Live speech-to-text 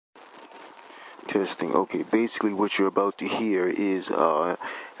testing. Okay, basically what you're about to hear is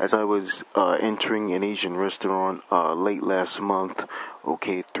as I was entering an Asian restaurant late last month,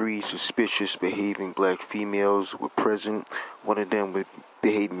 okay, 3 suspicious behaving black females were present. One of them was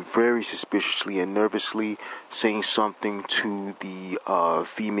behaving very suspiciously and nervously, saying something to the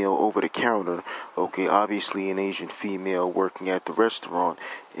female over the counter, okay, obviously an Asian female working at the restaurant.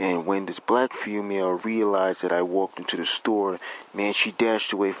 And when this black female realized that I walked into the store, man, she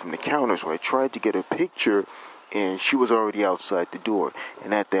dashed away from the counter. So I tried to get a picture, and she was already outside the door.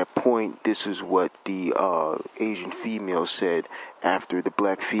 And at that point, this is what the Asian female said after the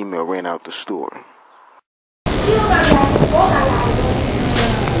black female ran out the store.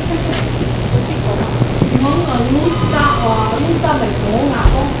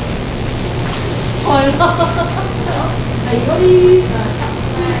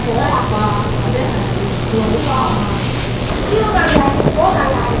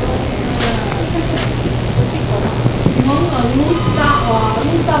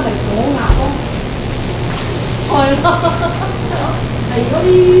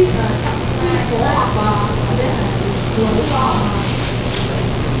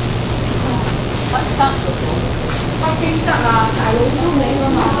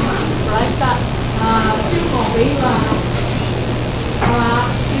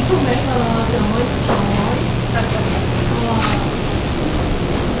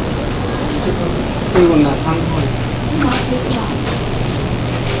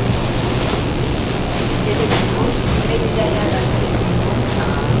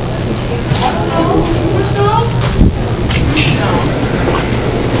 What's